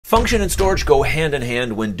Function and storage go hand in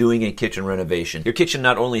hand when doing a kitchen renovation. Your kitchen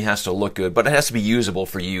not only has to look good, but it has to be usable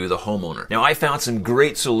for you, the homeowner. Now, I found some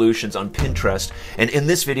great solutions on Pinterest, and in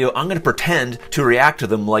this video, I'm gonna pretend to react to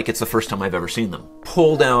them like it's the first time I've ever seen them.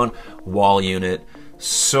 Pull down wall unit.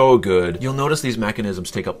 So good. You'll notice these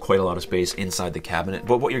mechanisms take up quite a lot of space inside the cabinet,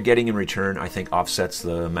 but what you're getting in return, I think, offsets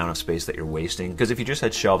the amount of space that you're wasting. Because if you just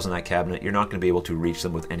had shelves in that cabinet, you're not going to be able to reach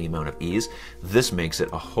them with any amount of ease. This makes it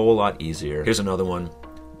a whole lot easier. Here's another one.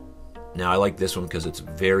 Now, I like this one because it's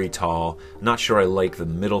very tall. Not sure I like the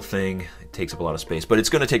middle thing. It takes up a lot of space, but it's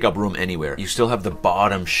going to take up room anywhere. You still have the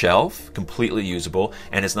bottom shelf, completely usable,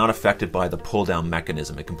 and it's not affected by the pull-down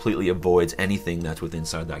mechanism. It completely avoids anything that's within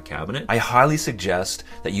inside that cabinet. I highly suggest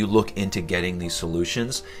that you look into getting these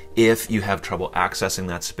solutions if you have trouble accessing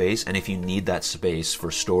that space, and if you need that space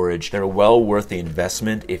for storage. They're well worth the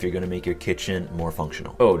investment if you're going to make your kitchen more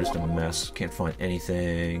functional. Oh, just a mess. Can't find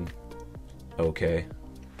anything. Okay.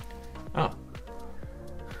 Oh.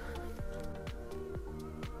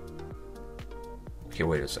 Okay,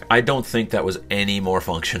 wait a second. I don't think that was any more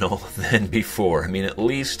functional than before. I mean, at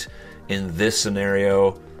least in this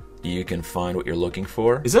scenario, you can find what you're looking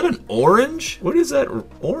for. Is that an orange? What is that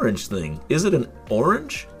orange thing? Is it an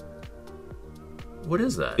orange? What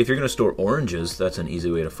is that? If you're gonna store oranges, that's an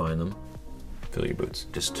easy way to find them. Fill your boots.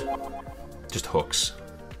 Just hooks.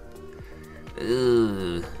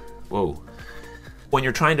 Ugh. Whoa. When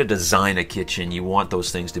you're trying to design a kitchen, you want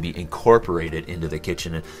those things to be incorporated into the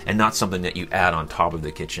kitchen and not something that you add on top of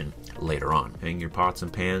the kitchen later on. Hang your pots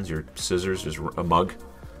and pans, your scissors, there's a mug.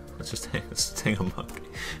 Let's just hang a mug.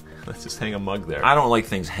 Let's just hang a mug there. I don't like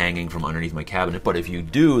things hanging from underneath my cabinet, but if you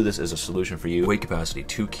do, this is a solution for you. Weight capacity,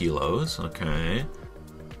 2 kilos, okay.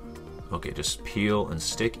 Okay, just peel and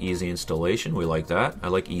stick, easy installation, we like that. I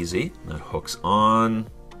like easy. That hooks on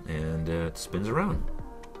and it spins around.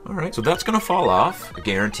 All right, so that's gonna fall off, I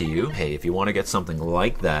guarantee you. Hey, if you wanna get something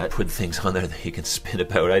like that, put things on there that you can spin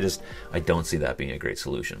about. I don't see that being a great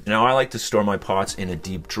solution. Now, I like to store my pots in a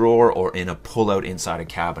deep drawer or in a pull-out inside a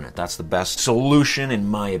cabinet. That's the best solution in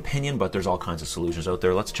my opinion, but there's all kinds of solutions out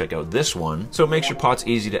there. Let's check out this one. So it makes your pots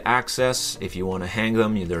easy to access. If you wanna hang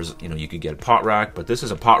them, you could get a pot rack, but this is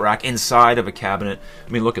a pot rack inside of a cabinet. I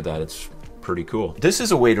mean, look at that, it's pretty cool. This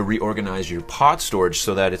is a way to reorganize your pot storage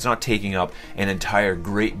so that it's not taking up an entire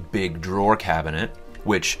great big drawer cabinet,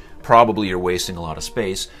 which probably you're wasting a lot of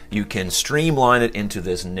space. You can streamline it into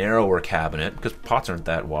this narrower cabinet because pots aren't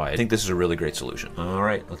that wide. I think this is a really great solution. All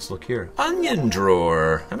right, let's look here. Onion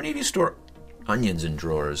drawer. How many of you store onions in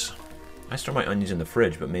drawers? I store my onions in the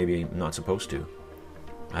fridge, but maybe I'm not supposed to.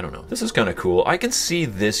 I don't know. This is kind of cool. I can see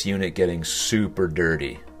this unit getting super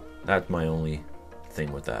dirty. That's my only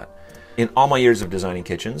thing with that. In all my years of designing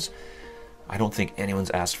kitchens, I don't think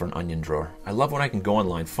anyone's asked for an onion drawer. I love when I can go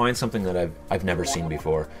online, find something that I've never seen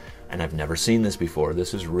before, and I've never seen this before.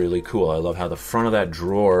 This is really cool. I love how the front of that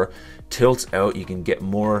drawer tilts out. You can get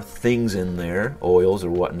more things in there, oils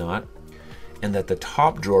or whatnot, and that the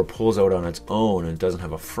top drawer pulls out on its own and it doesn't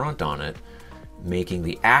have a front on it, making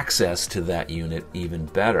the access to that unit even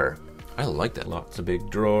better. I like that. Lots of big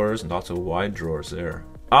drawers and lots of wide drawers there.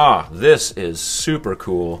 Ah, this is super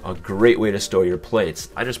cool. A great way to store your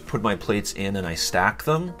plates. I just put my plates in and I stack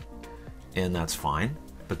them, and that's fine.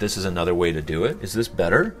 But this is another way to do it. Is this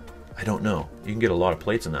better? I don't know. You can get a lot of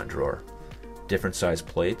plates in that drawer. Different size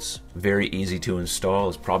plates. Very easy to install.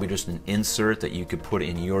 It's probably just an insert that you could put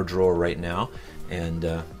in your drawer right now,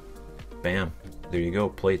 and bam. There you go,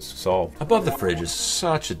 plates solved. Above the fridge is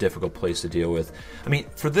such a difficult place to deal with. I mean,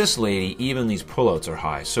 for this lady, even these pullouts are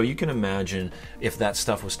high. So you can imagine if that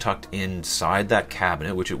stuff was tucked inside that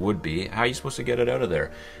cabinet, which it would be, how are you supposed to get it out of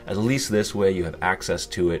there? At least this way you have access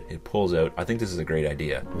to it, it pulls out. I think this is a great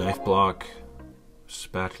idea. Knife block,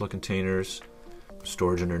 spatula containers,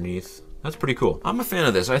 storage underneath. That's pretty cool. I'm a fan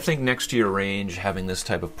of this. I think next to your range, having this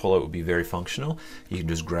type of pullout would be very functional. You can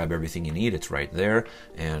just grab everything you need. It's right there,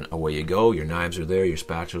 and away you go. Your knives are there, your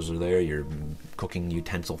spatulas are there, your cooking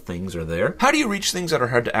utensil things are there. How do you reach things that are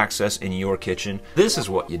hard to access in your kitchen? This is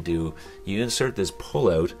what you do. You insert this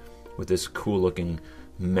pullout with this cool looking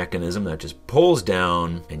mechanism that just pulls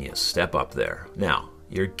down, and you step up there. Now,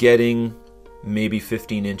 you're getting maybe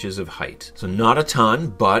 15 inches of height. So not a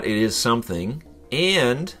ton, but it is something.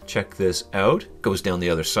 And check this out, goes down the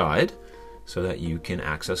other side so that you can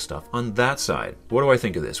access stuff on that side. What do I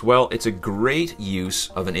think of this? Well, it's a great use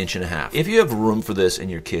of 1.5 inches. If you have room for this in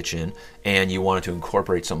your kitchen and you wanted to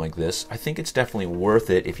incorporate something like this, I think it's definitely worth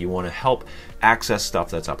it if you want to help access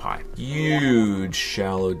stuff that's up high. Huge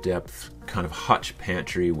shallow depth kind of hutch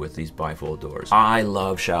pantry with these bifold doors. I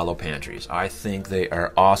love shallow pantries. I think they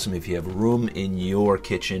are awesome if you have room in your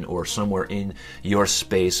kitchen or somewhere in your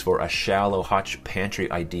space for a shallow hutch pantry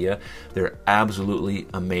idea. They're absolutely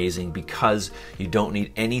amazing because you don't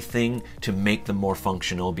need anything to make them more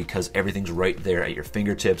functional because everything's right there at your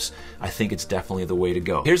fingertips. I think it's definitely the way to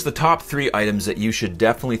go. Here's the top 3 items that you should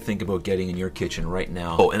definitely think about getting in your kitchen right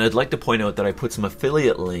now. Oh, and I'd like to point out that I put some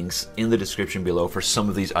affiliate links in the description below for some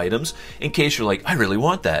of these items in case you're like, I really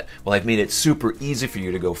want that. Well, I've made it super easy for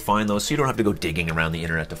you to go find those so you don't have to go digging around the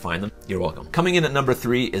internet to find them. You're welcome. Coming in at number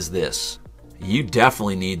 3 is this. You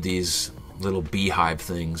definitely need these little beehive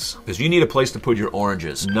things because you need a place to put your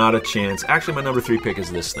oranges. Not a chance. Actually, my number 3 pick is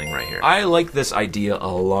this thing right here. I like this idea a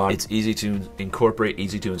lot. It's easy to incorporate,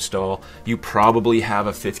 easy to install. You probably have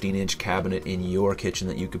a 15-inch cabinet in your kitchen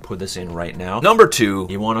that you could put this in right now. Number 2,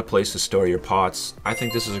 you want a place to store your pots. I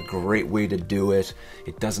think this is a great way to do it.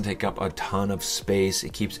 It doesn't take up a ton of space.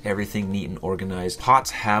 It keeps everything neat and organized. Pots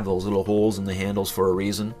have those little holes in the handles for a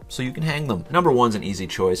reason, so you can hang them. Number 1's an easy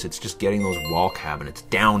choice. It's just getting those wall cabinets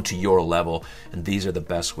down to your level. And these are the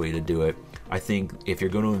best way to do it. I think if you're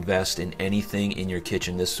going to invest in anything in your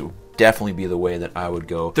kitchen, this will definitely be the way that I would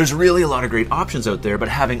go. There's really a lot of great options out there, but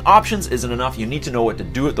having options isn't enough. You need to know what to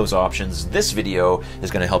do with those options. This video is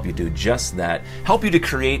going to help you do just that. Help you to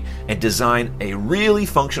create and design a really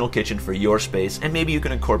functional kitchen for your space, and maybe you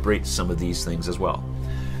can incorporate some of these things as well.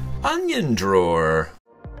 Onion drawer.